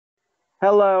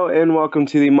Hello and welcome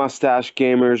to the Mustache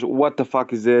Gamers. What the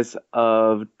fuck is this?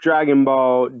 Of Dragon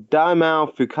Ball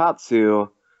Daimao Fukkatsu.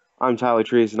 I'm Tyler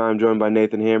Treese and I'm joined by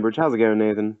Nathan Hambridge. How's it going,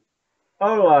 Nathan?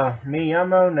 Hola, me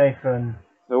llamo Nathan.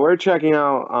 So we're checking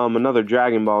out another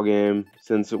Dragon Ball game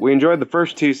since we enjoyed the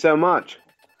first two so much.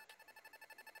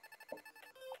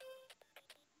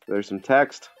 There's some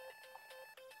text.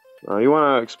 You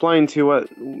want to explain to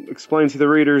the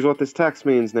readers what this text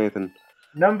means, Nathan?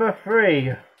 Number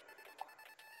 3.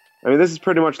 I mean, this is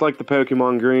pretty much like the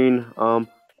Pokemon Green.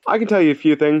 I can tell you a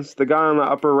few things. The guy on the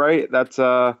upper right, that's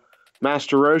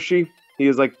Master Roshi.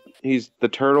 He's the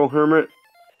turtle hermit,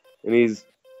 and he's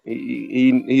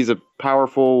a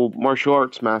powerful martial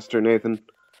arts master, Nathan.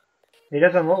 He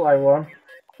doesn't look like one.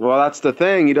 Well, that's the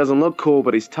thing. He doesn't look cool,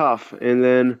 but he's tough. And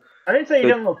then I didn't say he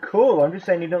doesn't look cool, I'm just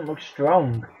saying he doesn't look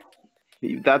strong.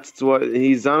 that's what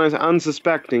he's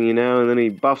unsuspecting, you know. And then he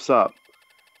buffs up.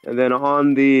 And then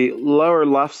on the lower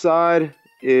left side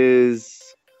is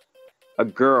a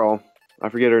girl. I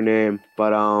forget her name,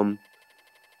 but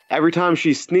every time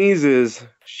she sneezes,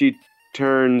 she's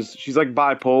like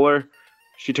bipolar.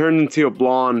 She turns into a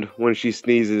blonde when she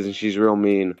sneezes and she's real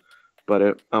mean.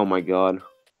 But oh my god.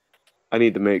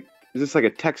 Is this like a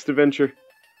text adventure?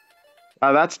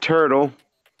 That's Turtle.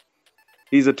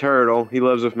 He's a turtle. He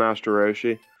lives with Master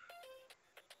Roshi.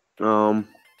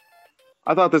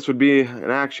 I thought this would be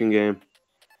an action game.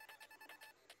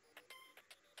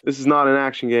 This is not an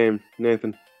action game,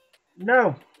 Nathan.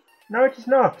 No, it is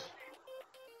not.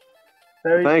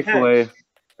 Thankfully, Text.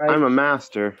 Right. I'm a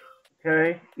master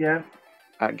Okay, yeah.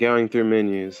 at going through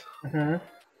menus. Mm-hmm.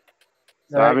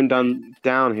 So I haven't done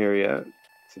down here yet.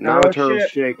 So now Oh, the turtle's shit.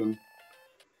 shaking.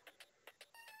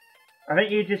 I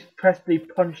think you just pressed the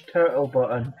punch turtle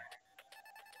button.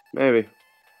 Maybe.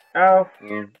 Oh,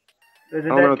 Yeah. there's I a don't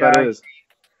know dead what guy. that is.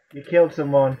 You killed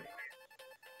someone.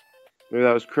 Maybe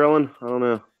that was Krillin? I don't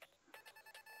know.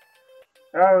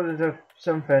 Oh, there's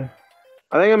something.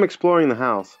 I think I'm exploring the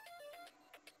house.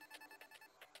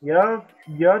 You're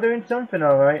doing something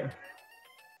alright.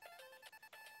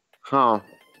 Huh.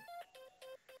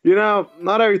 You know,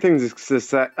 not everything's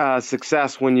a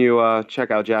success when you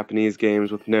check out Japanese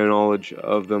games with no knowledge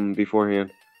of them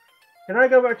beforehand. Can I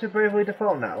go back to Bravely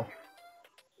Default now?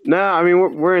 No, I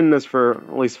mean we're in this for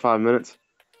at least 5 minutes.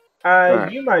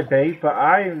 Alright. You might be, but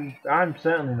I'm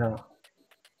certainly not.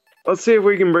 Let's see if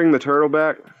we can bring the turtle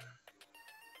back.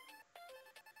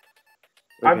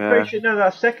 I'm pretty Okay. sure, no,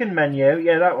 that second menu,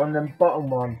 yeah, that one, then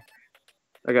bottom one.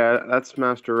 Okay, that's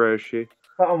Master Roshi.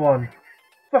 Bottom one.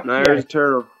 Fuck Now yeah. there's a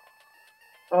turtle.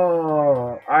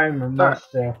 Oh, I'm a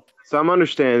master. So I'm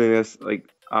understanding this, like,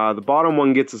 the bottom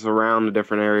one gets us around the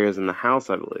different areas in the house,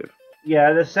 I believe.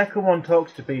 Yeah, the second one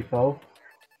talks to people. ...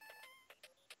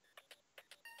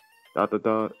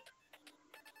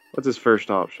 What's his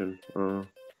first option? Oh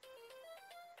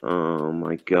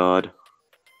my god.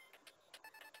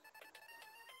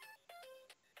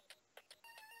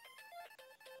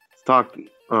 Let's talk.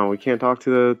 Oh, we can't talk to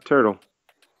the turtle.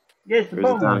 Yeah, it's the Or is it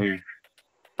bottom down one. here?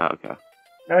 Oh, okay.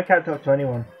 No, I can't talk to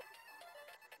anyone.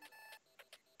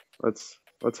 Let's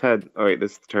head. Oh wait,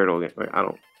 this is the turtle again. Wait, I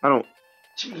don't.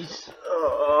 Jeez.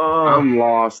 I'm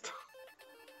lost.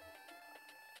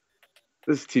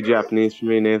 This is too Japanese for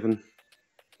me, Nathan.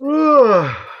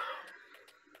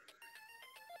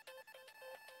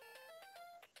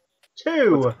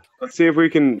 Two. Let's see if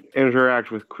we can interact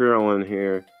with Krillin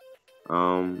here.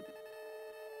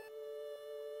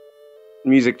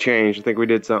 Music changed. I think we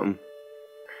did something.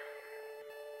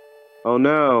 Oh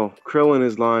no, Krillin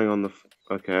is lying on the.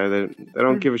 Okay, they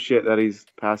don't give a shit that he's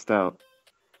passed out.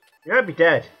 You might be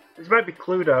dead. This might be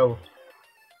Cluedo.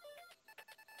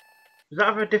 Does that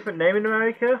have a different name in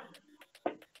America?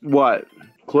 What?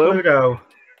 Clue? Cluedo.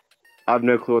 I have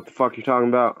no clue what the fuck you're talking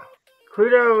about.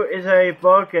 Cluedo is a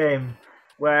board game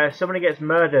where somebody gets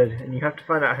murdered and you have to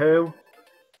find out who.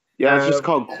 Yeah, it's just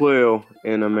called Clue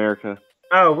in America.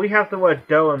 Oh, we have the word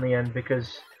dough on the end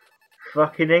because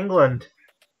fucking England.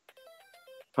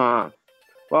 Huh.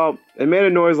 Well, it made a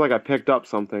noise like I picked up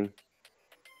something.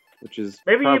 Which is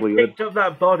Maybe probably you good. picked up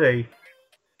that body.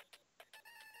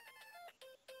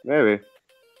 Maybe.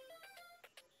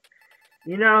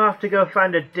 You now have to go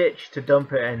find a ditch to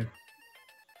dump it in.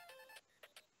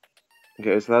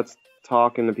 Okay, so that's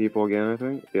talking to people again, I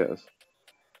think? Yes.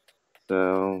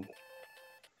 So...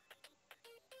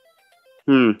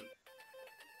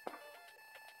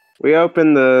 We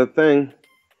opened the thing.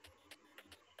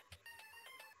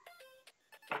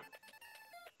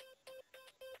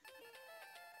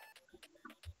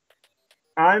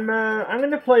 I'm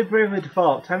gonna play Bravely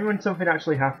Default. Tell me when something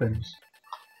actually happens.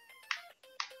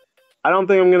 I don't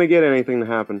think I'm gonna get anything to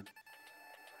happen.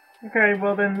 Okay,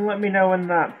 well then let me know when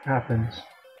that happens.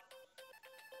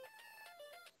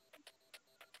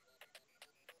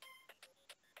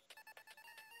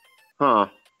 Huh.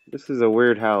 This is a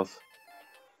weird house.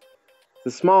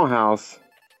 It's a small house.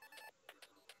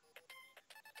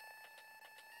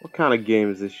 What kind of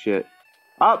game is this shit?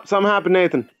 Oh, something happened,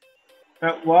 Nathan.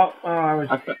 What? Oh, I was...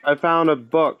 I found a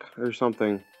book or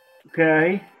something.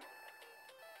 Okay.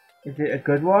 Is it a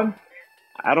good one?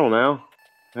 I don't know.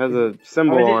 It has a Or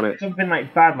symbol is on it it. something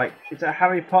like bad? Like, is it a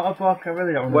Harry Potter book? I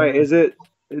really don't know. Wait, is it?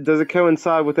 Does it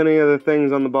coincide with any of the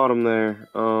things on the bottom there?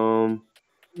 No,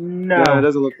 it No.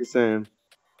 doesn't look the same.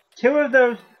 Two of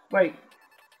those, like,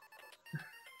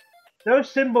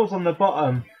 those symbols on the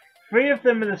bottom, three of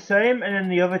them are the same, and then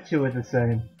the other two are the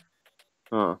same.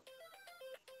 Huh.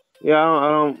 Yeah, I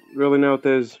don't really know what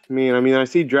those mean. I mean, I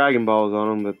see Dragon Balls on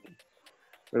them, but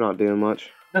they're not doing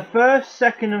much. The first,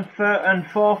 second, and third and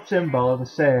fourth symbol are the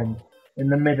same in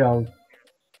the middle,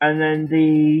 and then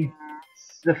the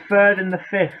third and the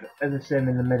fifth are the same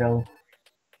in the middle.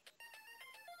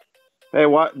 Hey,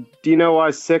 what? Do you know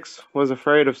why 6 was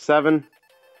afraid of 7,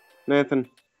 Nathan?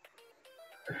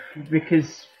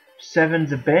 Because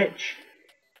seven's a bitch.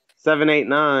 7, 8,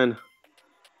 9.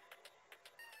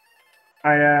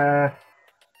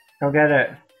 Don't get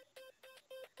it.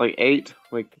 Like 8,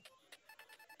 like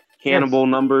cannibal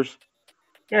numbers.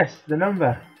 Yes, the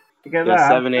number. You get Yeah, that?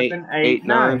 7, 7, 8, 8,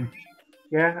 9.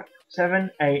 Yeah, 7,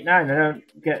 8, 9. I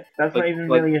don't get. That's not even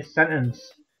Like really a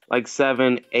sentence. like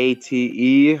 7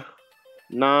 ATE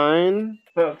 9.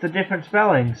 But the different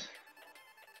spellings.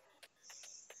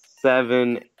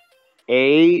 7,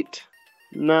 8,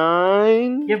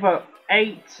 9. Yeah, but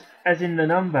 8 as in the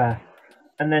number,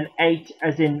 and then 8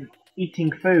 as in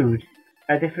eating food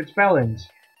are different spellings.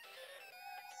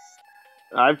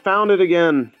 I found it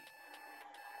again.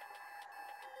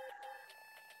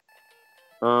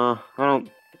 I don't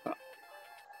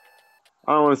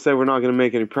want to say we're not going to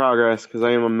make any progress because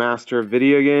I am a master of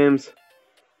video games,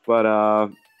 but I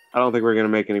don't think we're going to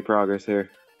make any progress here.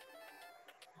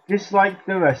 Just like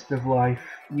the rest of life.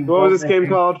 You What was this game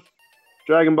called?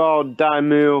 Dragon Ball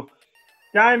Daimaō.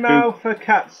 Daimaō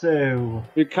Fukkatsu.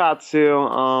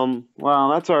 Fukkatsu. Well,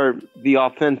 that's the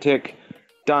authentic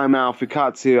Daimaō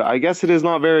Fukkatsu. I guess it is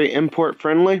not very import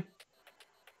friendly.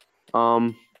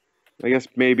 I guess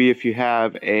maybe if you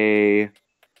have An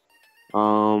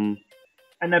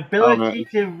ability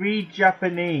to read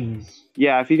Japanese.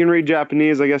 yeah, if you can read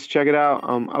Japanese, I guess check it out.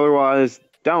 Otherwise,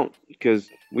 don't, because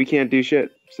we can't do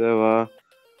shit. So,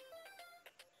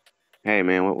 hey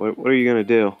man, what are you gonna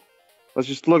do? Let's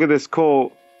just look at this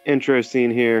cool intro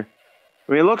scene here.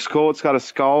 I mean, it looks cool. It's got a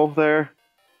skull there,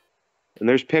 and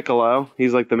there's Piccolo.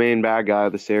 He's like the main bad guy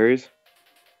of the series.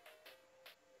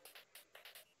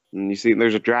 And you see,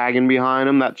 there's a dragon behind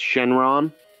him. That's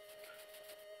Shenron.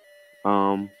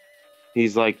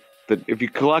 He's like if you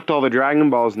collect all the Dragon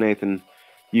Balls, Nathan,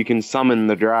 you can summon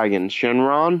the dragon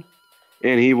Shenron,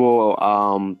 and he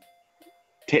will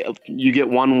you get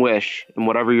one wish, and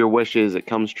whatever your wish is, it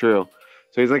comes true.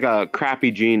 So he's like a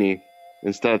crappy genie.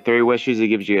 Instead of 3 wishes, he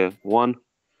gives you 1.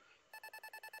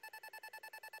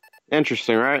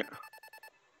 Interesting, right?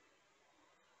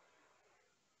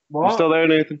 What? You still there,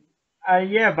 Nathan?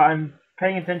 Yeah, but I'm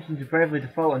paying attention to Bravely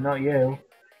Default and not you.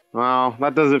 Well,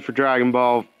 that does it for Dragon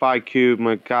Ball Fukkatsu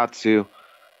Fukkatsu.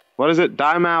 What is it?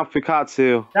 Daimaō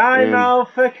Fukkatsu. Daimaō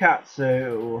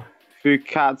Fukkatsu.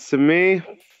 Fukkatsu me,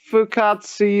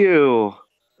 Fukkatsu you.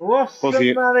 What's We'll the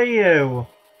see matter you?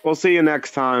 We'll see you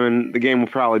next time, and the game will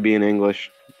probably be in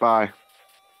English. Bye.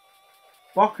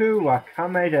 Boku wa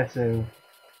kame desu.